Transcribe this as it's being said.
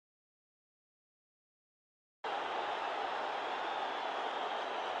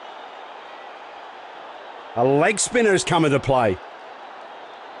A leg spinner has come into play.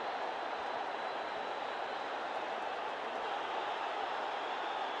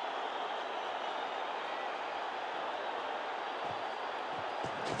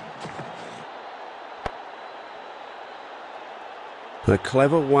 A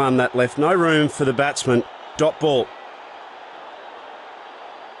clever one that left no room for the batsman. Dot ball.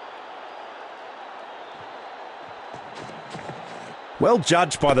 Well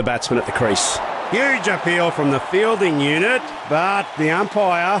judged by the batsman at the crease. Huge appeal from the fielding unit, but the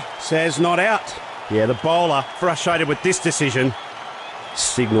umpire says not out. Yeah, the bowler frustrated with this decision.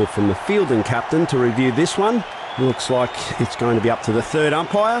 Signal from the fielding captain to review this one. Looks like it's going to be up to the third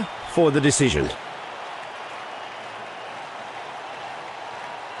umpire for the decision.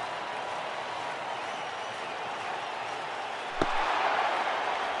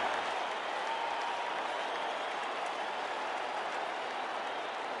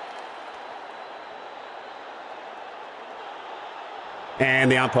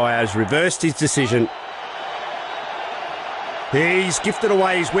 And the umpire has reversed his decision. He's gifted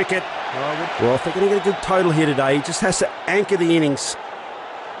away his wicket. Well, if they're going to get a good total here today, he just has to anchor the innings.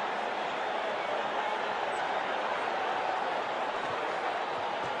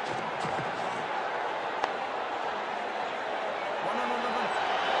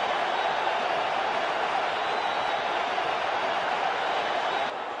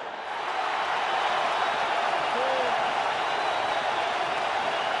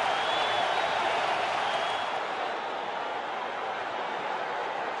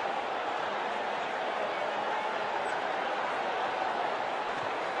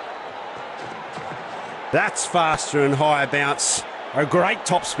 That's faster and higher bounce. A great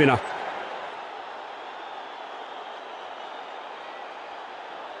top spinner.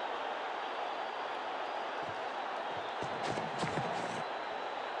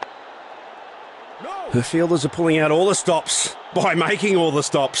 The fielders are pulling out all the stops by making all the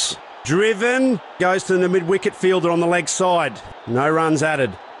stops. Driven, goes to the mid-wicket fielder on the leg side. No runs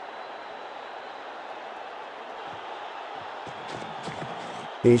added.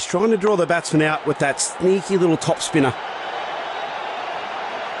 He's trying to draw the batsman out with that sneaky little top spinner.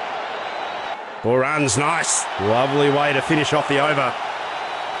 4 runs, nice. Lovely way to finish off the over.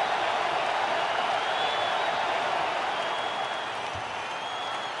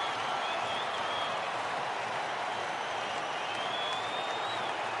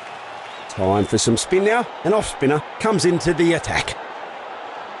 Time for some spin now. An off spinner comes into the attack.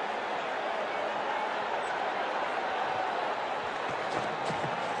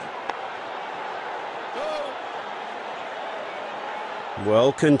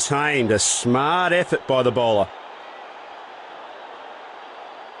 Well contained, a smart effort by the bowler.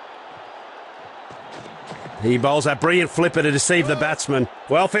 He bowls a brilliant flipper to deceive the batsman.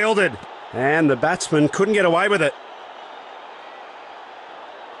 Well fielded. And the batsman couldn't get away with it.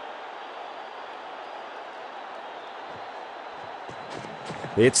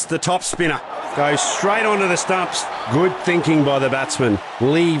 It's the top spinner. Goes straight onto the stumps. Good thinking by the batsman.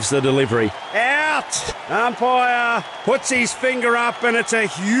 Leaves the delivery. Out! Umpire puts his finger up and it's a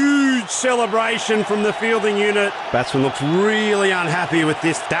huge celebration from the fielding unit. Batsman looks really unhappy with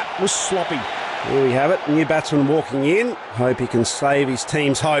this. That was sloppy. There we have it. New batsman walking in. Hope he can save his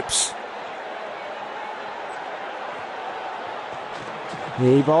team's hopes.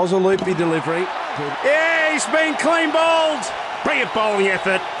 He bowls a loopy delivery. Yeah, he's been clean bowled. Brilliant bowling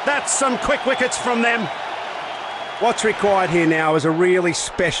effort. That's some quick wickets from them. What's required here now is a really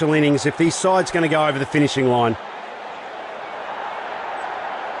special innings if these sides going to go over the finishing line.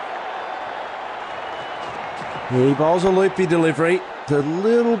 He bowls a loopy delivery. A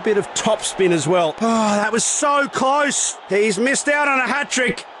little bit of top spin as well. Oh, that was so close. He's missed out on a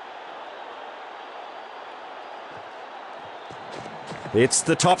hat-trick. It's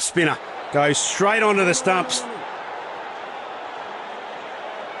the top spinner. Goes straight onto the stumps.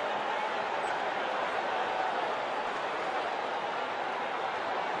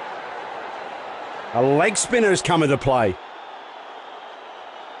 A leg spinner has come into play.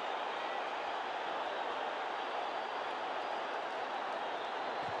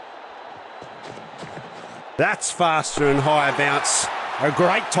 That's faster and higher bounce. A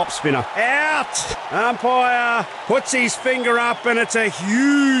great top spinner. Out! Umpire puts his finger up and it's a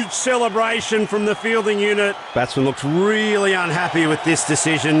huge celebration from the fielding unit. Batsman looks really unhappy with this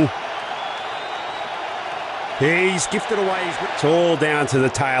decision. He's gifted away his wicket. It's all down to the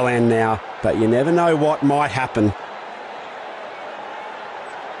tail end now, but you never know what might happen.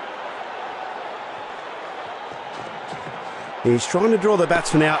 He's trying to draw the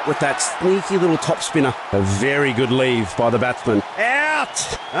batsman out with that sneaky little top spinner. A very good leave by the batsman.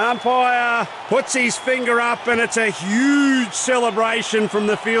 Out! Umpire puts his finger up and it's a huge celebration from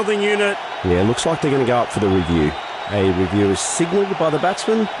the fielding unit. Yeah, looks like they're going to go up for the review. A review is signalled by the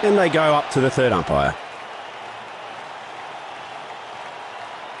batsman and they go up to the third umpire.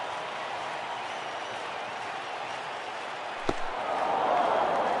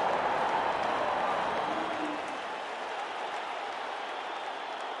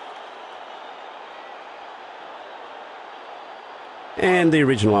 And the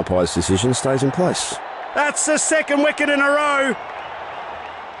original umpire's decision stays in place. That's the second wicket in a row.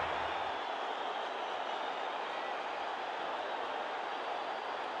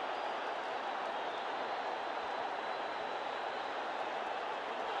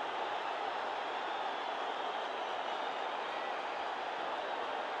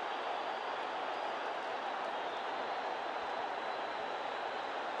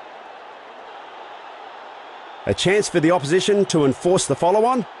 A chance for the opposition to enforce the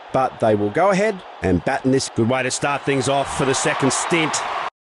follow-on, but they will go ahead and bat in this. Good way to start things off for the second stint.